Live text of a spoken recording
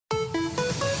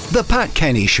The Pat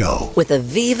Kenny Show with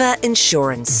Aviva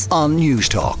Insurance on News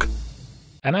Talk.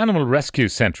 An animal rescue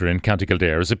centre in County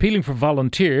Kildare is appealing for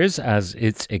volunteers as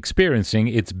it's experiencing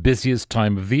its busiest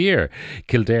time of the year.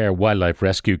 Kildare Wildlife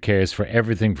Rescue cares for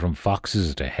everything from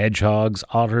foxes to hedgehogs,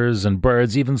 otters and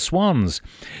birds, even swans.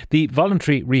 The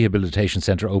voluntary rehabilitation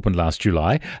centre opened last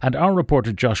July, and our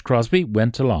reporter Josh Crosbie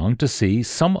went along to see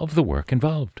some of the work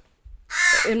involved.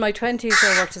 In my 20s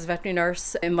I worked as a veterinary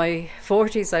nurse. In my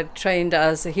 40s I trained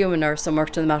as a human nurse and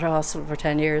worked in the Mater Hospital for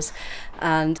 10 years,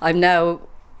 and I'm now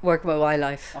working with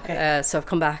wildlife. So I've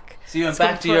come back. So you went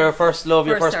back to your first love,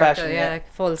 your first passion. Yeah,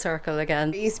 full circle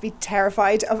again. I used to be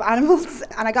terrified of animals,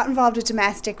 and I got involved with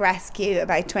domestic rescue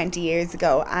about 20 years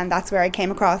ago, and that's where I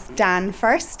came across Dan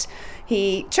first.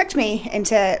 He tricked me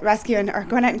into rescuing or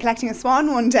going out and collecting a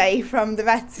swan one day from the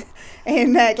vets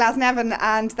in Glasnevin,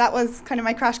 and that was kind of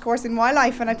my crash course in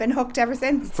wildlife, and I've been hooked ever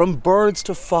since. From birds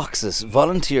to foxes,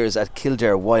 volunteers at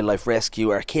Kildare Wildlife Rescue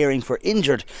are caring for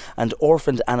injured and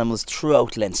orphaned animals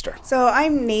throughout Leinster. So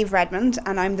I'm Niamh Redmond,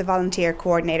 and I'm the volunteer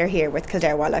coordinator here with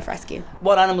Kildare Wildlife Rescue.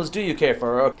 What animals do you care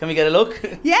for? Or can we get a look?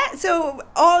 Yeah, so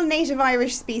all native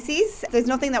Irish species. There's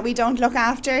nothing that we don't look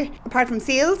after, apart from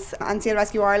seals, and Seal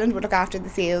Rescue Ireland would look after the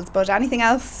seals, but anything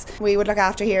else we would look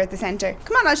after here at the centre.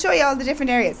 Come on, I'll show you all the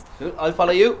different areas. I'll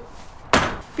follow you.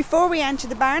 Before we enter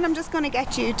the barn, I'm just going to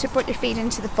get you to put your feet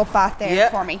into the footbath there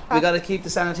for me. We got to keep the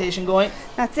sanitation going.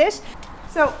 That's it.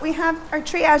 So we have our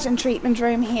triage and treatment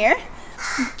room here.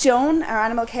 Joan, our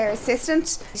animal care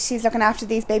assistant, she's looking after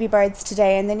these baby birds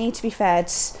today, and they need to be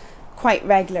fed quite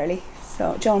regularly.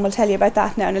 So Joan will tell you about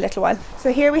that now in a little while.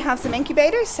 So here we have some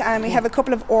incubators, and we have a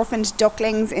couple of orphaned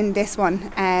ducklings in this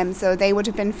one. So they would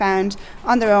have been found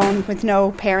on their own with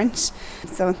no parent.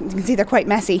 So you can see they're quite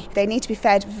messy. They need to be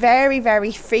fed very,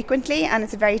 very frequently, and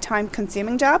it's a very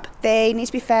time-consuming job. They need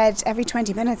to be fed every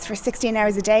 20 minutes for 16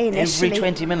 hours a day initially. Every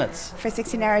 20 minutes? For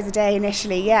 16 hours a day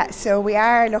initially, yeah. So we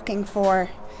are looking for...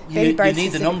 You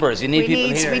need the numbers, you need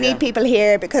people here. We need people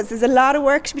here because there's a lot of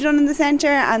work to be done in the centre,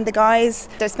 and the guys,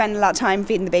 they're spending a lot of time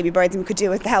feeding the baby birds, and we could do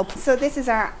with the help. So this is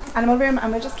our animal room,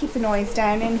 and we'll just keep the noise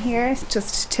down in here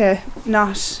just to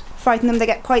not frighten them. They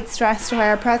get quite stressed by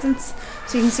our presence.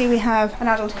 So you can see we have an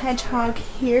adult hedgehog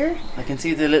here. I can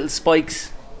see the little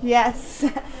spikes. Yes.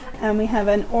 And we have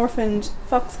an orphaned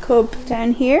fox cub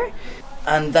down here.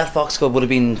 And that fox cub would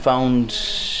have been found...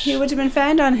 He would have been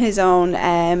found on his own,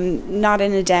 not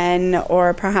in a den,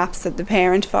 or perhaps that the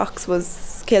parent fox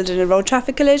was killed in a road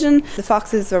traffic collision. The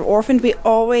foxes are orphaned. We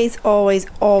always,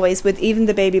 with even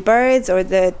the baby birds or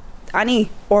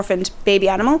any orphaned baby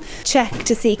animal, check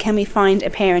to see can we find a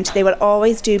parent. They will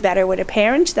always do better with a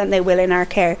parent than they will in our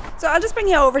care. So I'll just bring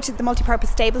you over to the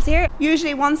multi-purpose stables here.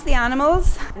 Usually once the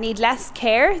animals need less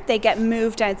care, they get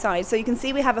moved outside. So you can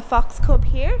see we have a fox cub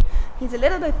here. He's a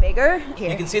little bit bigger here.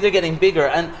 You can see they're getting bigger,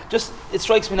 and just it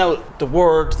strikes me now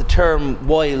the term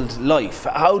wildlife.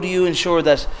 How do you ensure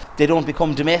that they don't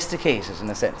become domesticated in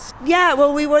a sense? Yeah,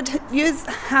 well, we would use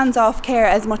hands-off care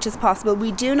as much as possible.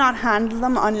 We do not handle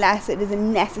them unless it is a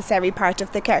necessary part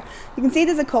of the care. You can see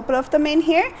there's a couple of them in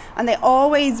here, and they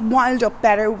always wild up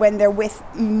better when they're with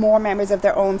more members of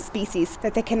their own species,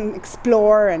 that they can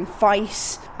explore and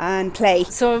fight and play.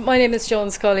 So my name is Joan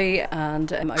Scully,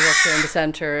 and I work here in the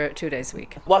centre 2 days a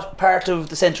week. What part of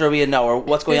the centre are we in now, or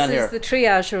what's going on here? This is the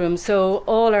triage room, so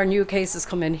all our new cases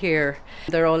come in here.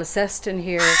 They're all assessed in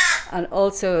here, and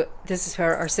also this is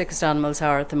where our sickest animals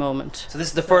are at the moment. So this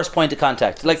is the first point of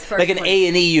contact, like an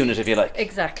A&E unit, if you like.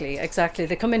 Exactly.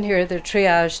 They come in here, they're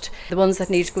triaged. The ones that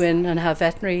need to go in and have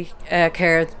veterinary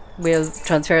care, we'll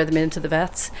transfer them into the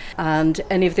vets, and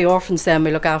any of the orphans then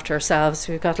we look after ourselves.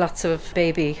 We've got lots of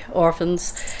baby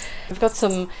orphans. We've got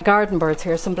some garden birds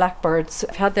here, some blackbirds.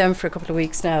 I've had them for a couple of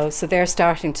weeks now, so they're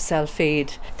starting to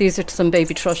self-feed. These are some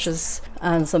baby thrushes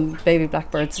and some baby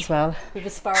blackbirds as well. We've a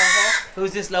sparrowhawk.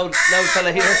 Who's this loud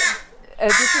fella here?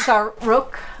 This is our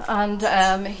rook,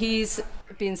 and he's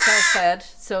been self-fed,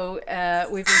 so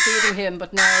we've been feeding him,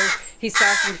 but now he's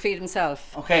starting to feed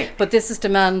himself. Okay. But this is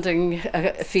demanding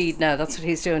a feed now. That's what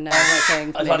he's doing now.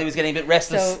 I thought he was getting a bit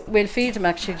restless. So we'll feed him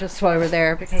actually just while we're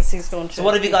there, because he's going to... So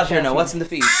what have you got here now? What's in the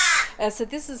feed? So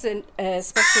this is a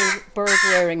special bird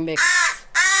rearing mix,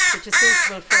 which is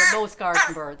suitable for most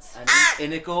garden birds. And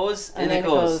in it goes? And in it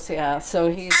goes, yeah. So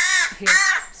he's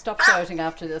stopped shouting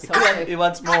after this. He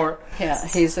wants more. Yeah,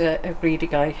 he's a greedy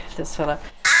guy, this fella.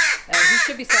 He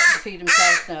should be starting to feed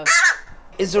himself now.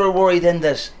 Is there a worry then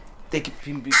that they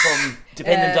can become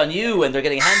dependent on you and they're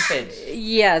getting hand-fed?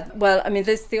 Yeah, well, I mean,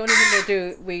 this is the only thing they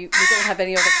do. We don't have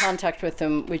any other contact with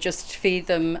them. We just feed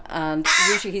them, and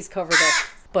usually he's covered up.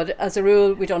 But as a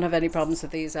rule, we don't have any problems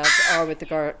with these, as or with the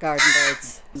garden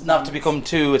birds. Not to become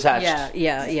too attached.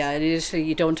 Yeah. Usually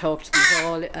you don't talk to them at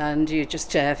all, and you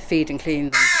just feed and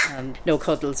clean them, and no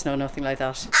cuddles, no nothing like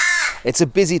that. It's a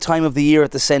busy time of the year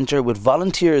at the centre, with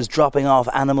volunteers dropping off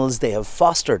animals they have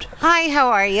fostered. Hi, how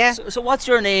are you? So what's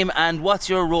your name and what's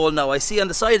your role now? I see on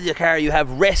the side of your car you have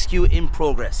Rescue in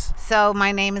Progress. So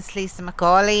my name is Lisa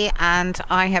McCauley and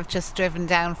I have just driven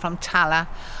down from Tala.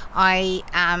 I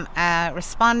am a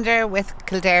responder with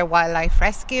Kildare Wildlife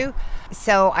Rescue.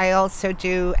 So I also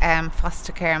do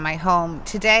foster care in my home.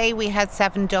 Today we had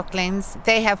 7 ducklings.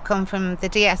 They have come from the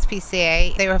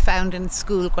DSPCA. They were found in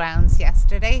school grounds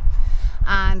yesterday,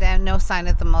 and no sign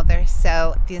of the mother.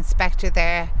 So the inspector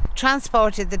there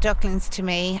transported the ducklings to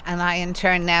me, and I in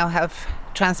turn now have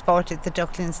transported the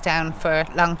ducklings down for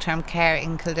long-term care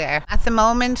in Kildare. At the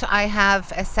moment I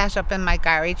have a setup in my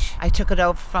garage. I took it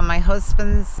over from my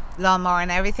husband's lawnmower and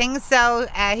everything, so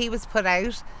he was put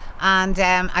out, and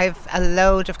I've a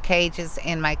load of cages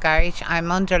in my garage.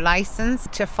 I'm under licence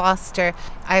to foster.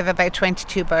 I have about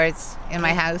 22 birds in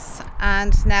my house,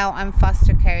 and now I'm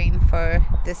foster caring for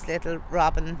this little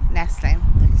robin nestling.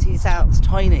 See, it's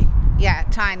tiny. Yeah,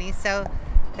 tiny, so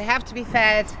they have to be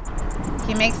fed.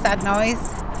 He makes that noise.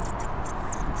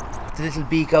 The little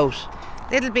beak out.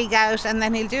 Little beak out, and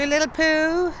then he'll do a little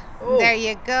poo. Oh, there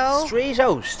you go. Straight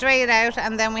out. Straight out,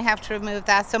 and then we have to remove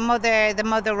that. So the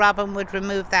mother robin would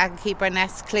remove that and keep her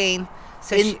nest clean.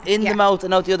 So in the mouth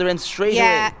and out the other end straight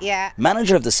away. Yeah.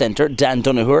 Manager of the centre, Dan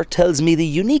Donoghue, tells me the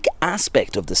unique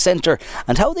aspect of the centre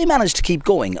and how they managed to keep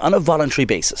going on a voluntary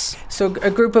basis. So a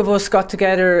group of us got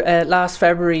together last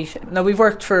February. Now, we've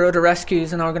worked for other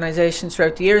rescues and organisations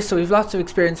throughout the years, so we've lots of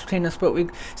experience between us, but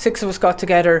 6 of us got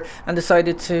together and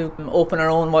decided to open our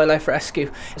own wildlife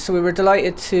rescue. So we were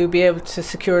delighted to be able to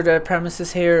secure the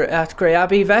premises here at Grey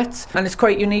Abbey Vets, and it's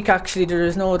quite unique actually. There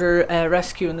is no other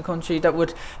rescue in the country that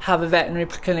would have a veterinary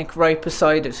clinic right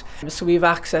beside it. So we have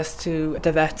access to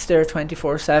the vets there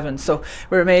 24/7. So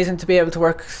we're amazing to be able to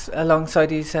work alongside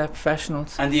these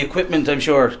professionals. And the equipment, I'm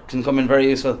sure, can come in very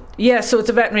useful. Yeah, so it's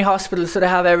a veterinary hospital, so they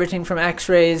have everything from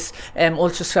x-rays,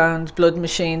 ultrasound, blood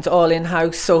machines, all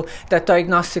in-house, so that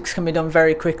diagnostics can be done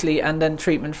very quickly, and then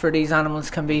treatment for these animals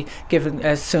can be given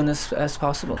as soon as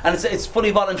possible. And it's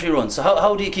fully voluntary run, so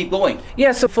how do you keep going?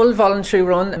 Yeah, so full voluntary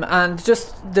run, and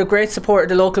just the great support of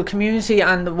the local community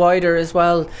and the wider as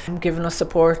well, giving us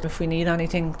support. If we need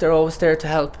anything, they're always there to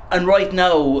help. And right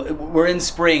now, we're in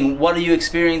spring. What are you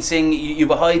experiencing? You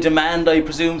have a high demand, I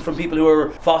presume, from people who are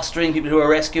fostering, people who are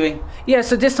rescuing? Yeah,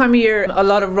 so this time of year, a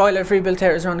lot of wildlife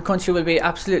rehabilitators around the country will be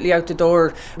absolutely out the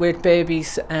door with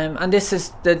babies, and this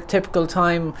is the typical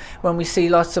time when we see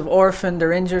lots of orphaned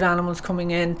or injured animals coming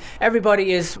in.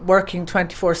 Everybody is working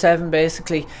 24/7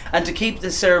 basically. And to keep the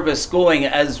service going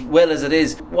as well as it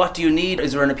is, what do you need?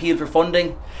 Is there an appeal for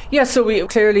funding? Yeah, so we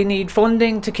clearly need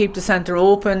funding to keep the centre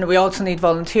open. We also need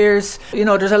volunteers. You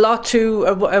know, there's a lot to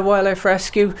a wildlife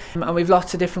rescue, and we've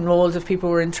lots of different roles if people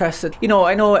were interested. You know,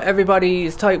 I know everybody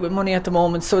is tight with money at the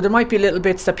moment, so there might be little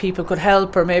bits that people could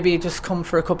help, or maybe just come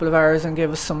for a couple of hours and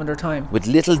give us some of their time. With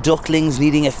little ducklings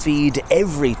needing a feed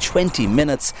every 20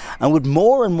 minutes, and with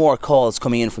more and more calls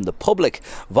coming in from the public,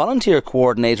 volunteer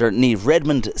coordinator Niamh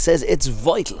Redmond says it's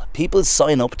vital people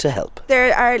sign up to help.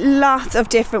 There are lots of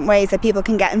different ways that people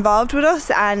can get involved with us,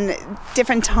 and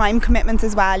different time commitments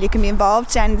as well. You can be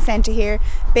involved down in the centre here.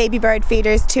 Baby bird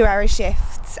feeders, 2-hour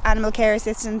shifts. Animal care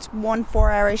assistant, 1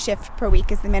 4-hour shift per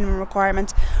week is the minimum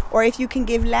requirement. Or if you can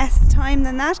give less time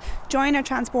than that, join our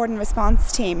transport and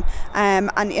response team,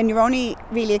 and you're only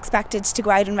really expected to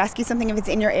go out and rescue something if it's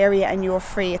in your area and you're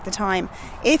free at the time.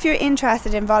 If you're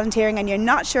interested in volunteering and you're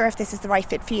not sure if this is the right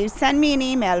fit for you, send me an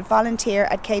email,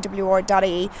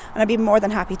 volunteer@kwr.ie, and I'd be more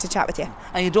than happy to chat with you.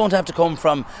 And you don't have to come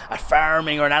from a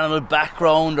farming or an animal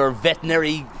background or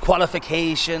veterinary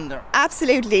qualification.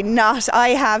 Absolutely not. I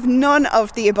have none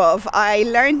of the above. I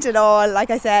learned it all.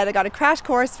 Like I said, I got a crash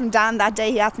course from Dan that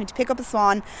day. He asked me to pick up a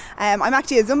swan. I'm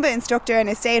actually a Zumba instructor and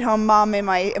a stay-at-home mum in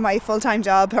my full-time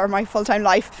job, or my full-time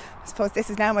life. I suppose this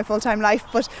is now my full-time life,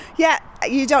 but yeah,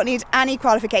 you don't need any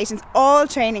qualifications. All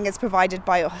training is provided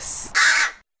by us.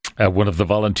 One of the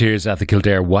volunteers at the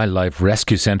Kildare Wildlife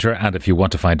Rescue Centre, and if you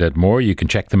want to find out more, you can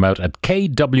check them out at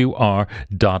kwr.ie.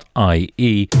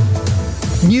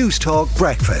 News Talk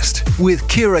Breakfast with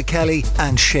Ciara Kelly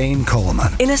and Shane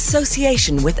Coleman. In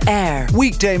association with AIR.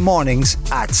 Weekday mornings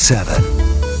at 7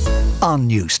 on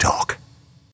News Talk.